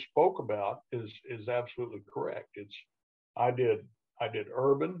 what you just spoke about is absolutely correct. I did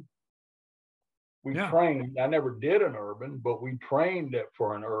urban. We trained. I never did an urban, but we trained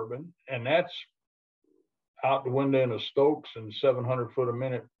for an urban, and that's out the window in a Stokes and 700 foot a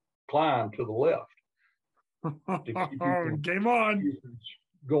minute climb to the left. Game on.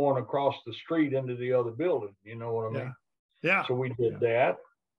 Going across the street into the other building. You know what I mean? Yeah. So we did that.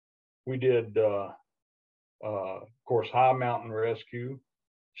 We did, of course, high mountain rescue,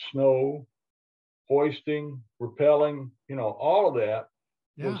 snow, hoisting, rappelling, you know, all of that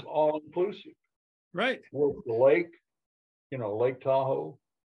was all inclusive. Right. Worked the lake, you know, Lake Tahoe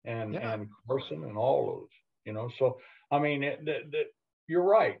and Carson and all those, you know. So, I mean, you're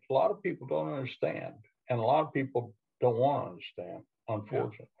right. A lot of people don't understand, and a lot of people don't want to understand,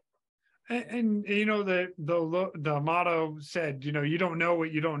 unfortunately. And you know, the motto said, you know, you don't know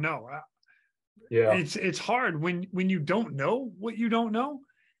what you don't know. Yeah. It's hard when you don't know what you don't know.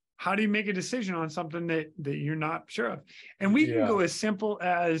 How do you make a decision on something that you're not sure of? And we can go as simple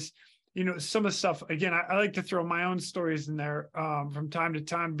as, you know, some of the stuff. Again, I like to throw my own stories in there from time to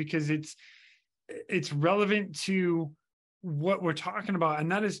time because it's relevant to what we're talking about.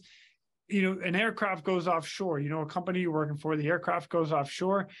 And that is, an aircraft goes offshore, a company you're working for, the aircraft goes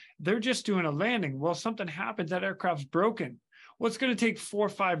offshore, they're just doing a landing. Well, something happens, that aircraft's broken. Well, it's going to take 4 or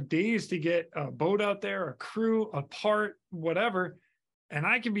 5 days to get a boat out there, a crew, a part, whatever. And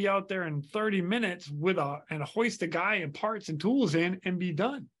I can be out there in 30 minutes and hoist a guy and parts and tools in and be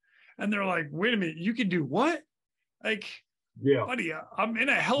done. And they're like, wait a minute, you can do what? Like, Yeah. buddy, I'm in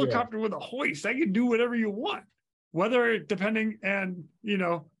a helicopter with a hoist. I can do whatever you want, weather depending and,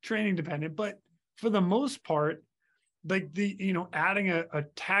 training dependent. But for the most part, like adding a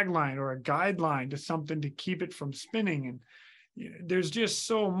tagline or a guideline to something to keep it from spinning. And there's just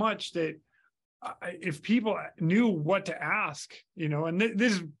so much that if people knew what to ask, and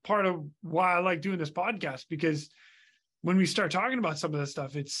this is part of why I like doing this podcast, because when we start talking about some of this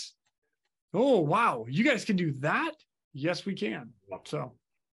stuff, it's, oh, wow, you guys can do that? Yes, we can. So.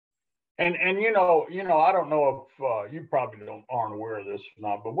 And I don't know if you probably aren't aware of this or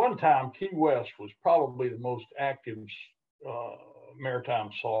not, but one time Key West was probably the most active maritime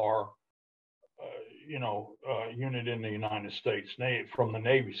SAR unit in the United States from the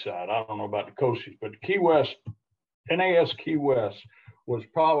Navy side. I don't know about the coasties, but Key West, NAS Key West was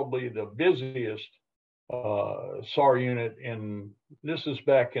probably the busiest SAR unit this is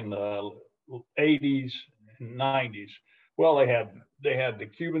back in the 80s and 90s. Well, they had the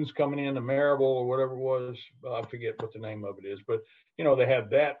Cubans coming in, the Maribel or whatever it was. I forget what the name of it is, but they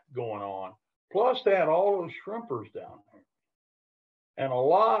had that going on. Plus they had all those shrimpers down there. And a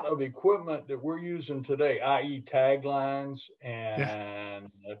lot of equipment that we're using today, i.e. taglines and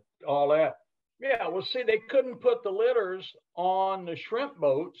all that. Yeah, well, see, they couldn't put the litters on the shrimp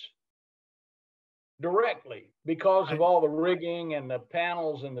boats directly because of all the rigging and the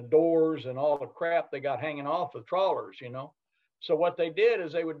panels and the doors and all the crap they got hanging off the trawlers, So what they did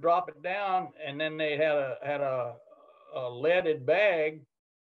is they would drop it down, and then they had a leaded bag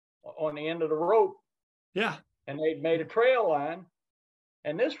on the end of the rope. Yeah. And they'd made a trail line.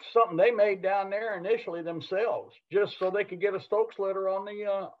 And this was something they made down there initially themselves, just so they could get a Stokes letter on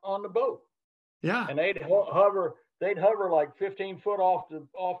the boat. Yeah. And they'd hover like 15 foot off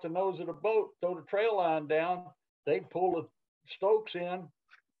the nose of the boat, throw the trail line down. They'd pull the Stokes in,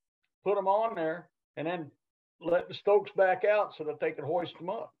 put them on there, and then let the Stokes back out so that they could hoist them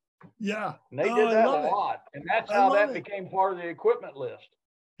up. Yeah. And they did that a lot. And that's how that became part of the equipment list.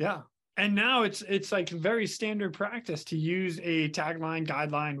 Yeah. And now it's like very standard practice to use a tagline,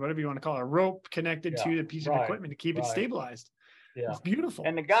 guideline, whatever you want to call it, a rope connected to the piece of equipment to keep it stabilized. Yeah. It's beautiful.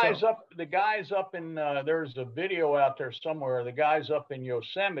 And the guys up in there's a video out there somewhere. The guys up in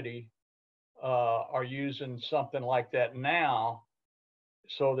Yosemite are using something like that now,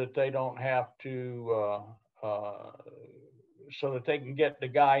 so that they don't have to so that they can get the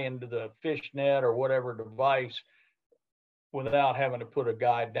guy into the fish net or whatever device without having to put a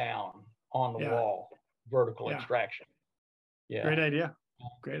guy down on the wall, vertical extraction. Yeah. Great idea.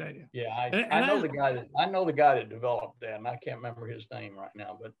 Great idea. Yeah. I know the guy that developed that, and I can't remember his name right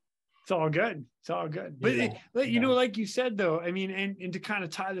now, but it's all good. It's all good. But like you said, though, I mean, and to kind of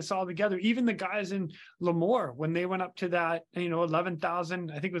tie this all together, even the guys in Lemoore, when they went up to that,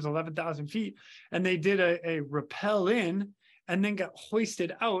 11,000, I think it was 11,000 feet, and they did a rappel in and then got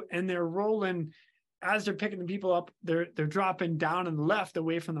hoisted out, and they're rolling as they're picking the people up, they're dropping down and left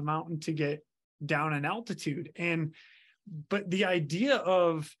away from the mountain to get down in altitude. But the idea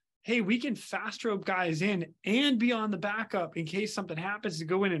of, hey, we can fast rope guys in and be on the backup in case something happens to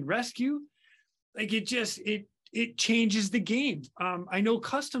go in and rescue, like it changes the game. I know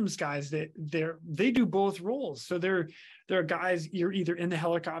customs guys that they do both roles. So they're guys, you're either in the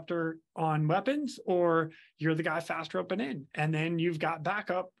helicopter on weapons or you're the guy fast roping in, and then you've got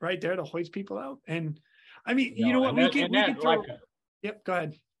backup right there to hoist people out. And I mean, you know what, we can throw. Yep, go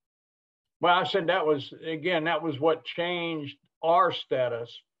ahead. Well, I said that was what changed our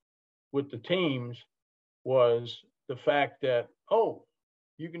status with the teams, was the fact that, oh,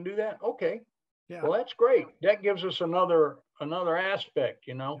 you can do that? Okay. Yeah. Well, that's great. That gives us another aspect,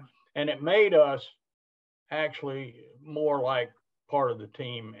 and it made us actually more like part of the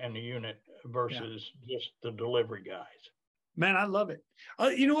team and the unit versus just the delivery guys. Man, I love it.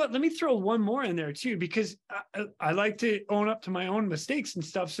 You know what? Let me throw one more in there too, because I like to own up to my own mistakes and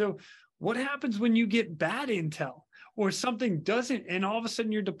stuff. So what happens when you get bad intel or something doesn't, and all of a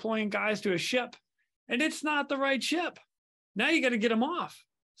sudden you're deploying guys to a ship and it's not the right ship? Now you got to get them off.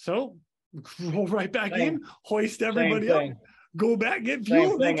 So roll right back in, hoist everybody up, go back, get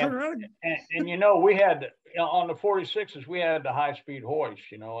fuel, then turn around. And we had, on the 46s, we had the high-speed hoist.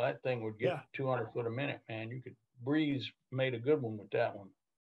 That thing would get 200 foot a minute, man. You could, Breeze made a good one with that one.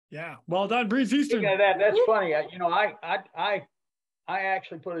 Yeah, well done, Breeze Eastern. Speaking of that, that's funny. I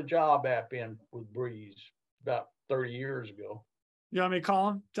actually put a job app in with Breeze about 30 years ago. You want me to call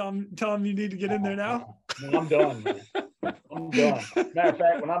him? Tell him you need to get in there now. I'm done, man. I'm done. Matter of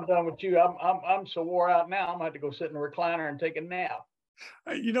fact, when I'm done with you, I'm so wore out now. I'm gonna have to go sit in the recliner and take a nap.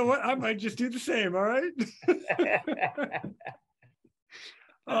 You know what? I might just do the same. All right.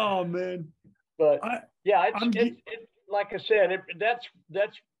 Oh man. But yeah, it's like I said, that's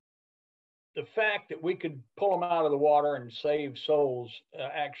the fact that we could pull them out of the water and save souls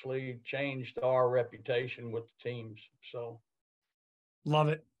actually changed our reputation with the teams. So love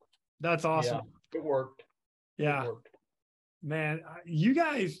it. That's awesome. Yeah, it worked. Yeah. It worked. Man, you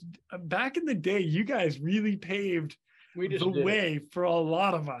guys, back in the day, you guys really paved the way for a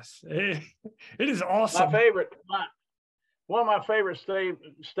lot of us. It is awesome. One of my favorite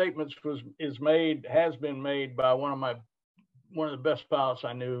statements has been made by one of the best pilots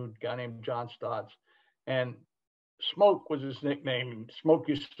I knew, a guy named John Stotts, and Smoke was his nickname. And Smoke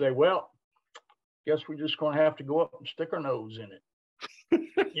used to say, "Well, guess we're just going to have to go up and stick our nose in it,"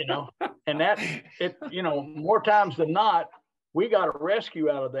 you know. And more times than not, we got a rescue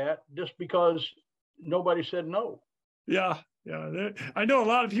out of that just because nobody said no. Yeah. I know a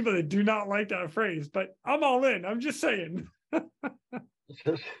lot of people that do not like that phrase, but I'm all in. I'm just saying.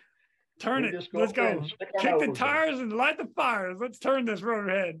 Turn it. Let's go. Kick the tires and light the fires. Let's turn this road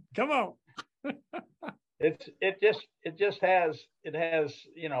ahead. Come on. It just has,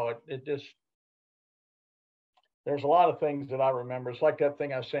 there's a lot of things that I remember. It's like that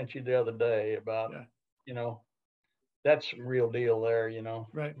thing I sent you the other day about, that's some real deal there,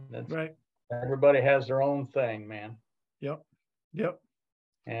 Right. Right. Everybody has their own thing, man. Yep.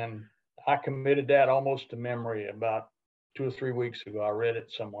 And I committed that almost to memory about 2 or 3 weeks ago. I read it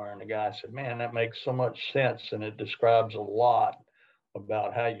somewhere, and the guy said, "Man, that makes so much sense, and it describes a lot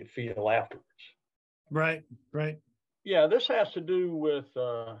about how you feel afterwards." Right. Yeah, this has to do with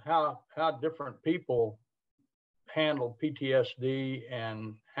how different people handle PTSD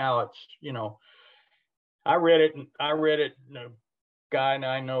and how it's, I read it, and a guy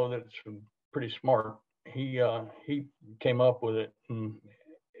I know that's pretty smart, he came up with it, and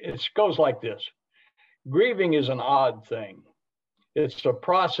it goes like this. Grieving is an odd thing. It's a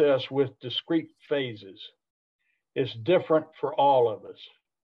process with discrete phases. It's different for all of us.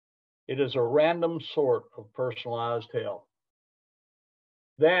 It is a random sort of personalized hell.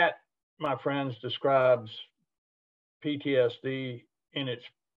 That, my friends, describes PTSD in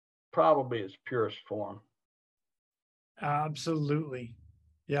probably its purest form. Absolutely.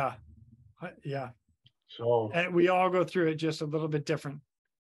 Yeah. So, and we all go through it just a little bit different.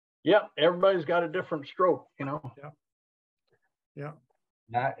 Yeah, everybody's got a different stroke, Yeah.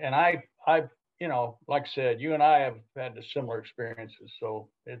 And I, like I said, you and I have had the similar experiences, so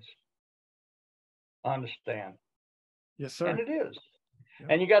I understand. Yes, sir. And it is. Yeah.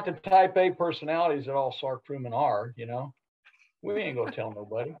 And you got the type A personalities that all Sark crewmen are, We ain't gonna tell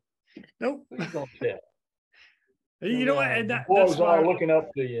nobody. Nope. Who's gonna tell? You know what? And the boys are looking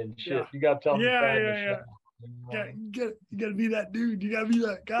up to you and shit. Yeah. You gotta tell them. Yeah. You gotta be that dude. You gotta be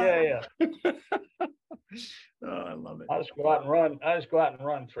that guy. Yeah. Oh, I love it. I just go out and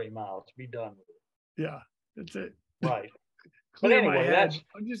run 3 miles. Be done with it. Yeah, that's it. Right. But anyway,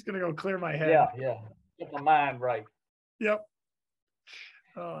 I'm just gonna go clear my head. Yeah. Get my mind right. Yep.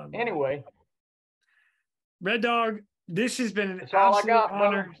 Anyway, Red Dog, this has been an absolute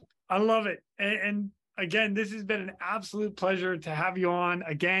honor. Brother. I love it. And again, this has been an absolute pleasure to have you on.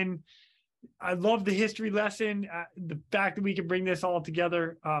 Again, I love the history lesson, the fact that we can bring this all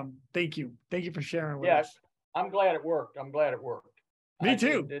together. Thank you for sharing with us. I'm glad it worked. Me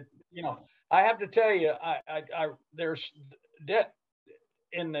too. I have to tell you, there's debt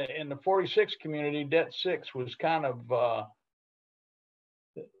in the 46 community. Det 6 was kind of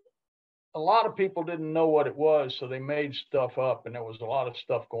a lot of people didn't know what it was, so they made stuff up, and there was a lot of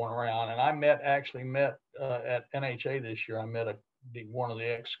stuff going around. And I actually met at NHA this year. I met one of the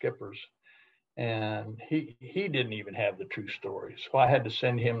ex-skippers, and he didn't even have the true story, so I had to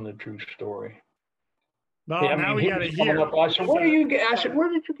send him the true story. Well, now we got to hear. I said, "Where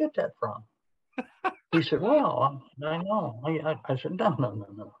did you get that from?" He said, "Well, I know." I said,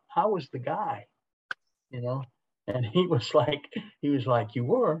 "No. I was the guy, And he was like, "You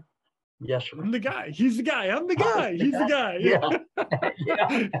were." Yes, sir. I'm the guy. He's the guy. I'm the guy. He's the guy.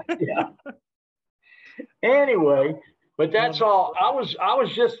 Yeah. Anyway, but that's all. I was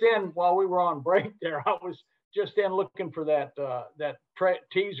just in while we were on break there. I was just in looking for that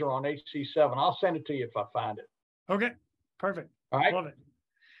teaser on HC7. I'll send it to you if I find it. Okay. Perfect. All right. Love it.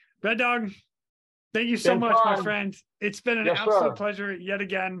 Red Dog, thank you so much, my friend. It's been an absolute pleasure yet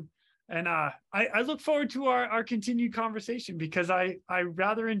again. And I look forward to our continued conversation because I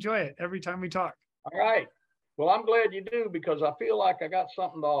rather enjoy it every time we talk. All right. Well, I'm glad you do because I feel like I got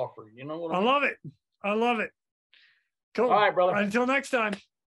something to offer. You know what I mean? Love it. I love it. Cool. All right, brother. Until next time.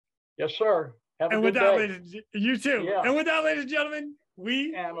 Yes, sir. Have a And good with that, day. you too. Yeah. And with that, ladies and gentlemen,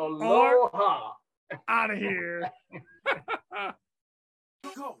 we And are aloha. out of here.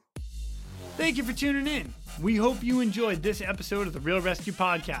 Thank you for tuning in. We hope you enjoyed this episode of the Real Rescue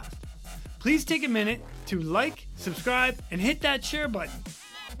Podcast. Please take a minute to like, subscribe, and hit that share button.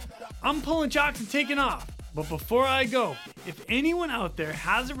 I'm pulling chocks and taking off. But before I go, if anyone out there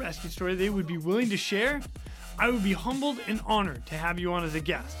has a rescue story they would be willing to share, I would be humbled and honored to have you on as a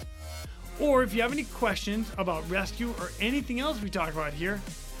guest. Or if you have any questions about rescue or anything else we talk about here,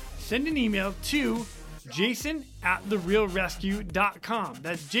 send an email to jason@therealrescue.com.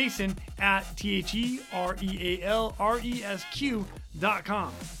 That's Jason at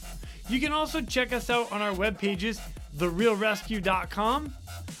TheRealresq.com. You can also check us out on our web pages, therealrescue.com,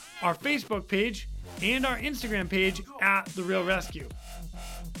 our Facebook page, and our Instagram page @TheRealRescue.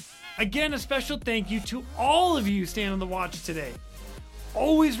 Again, a special thank you to all of you staying on the watch today.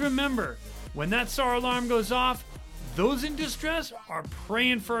 Always remember, when that SAR alarm goes off, those in distress are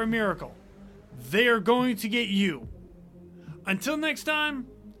praying for a miracle. They are going to get you. Until next time,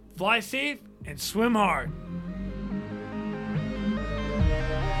 fly safe and swim hard.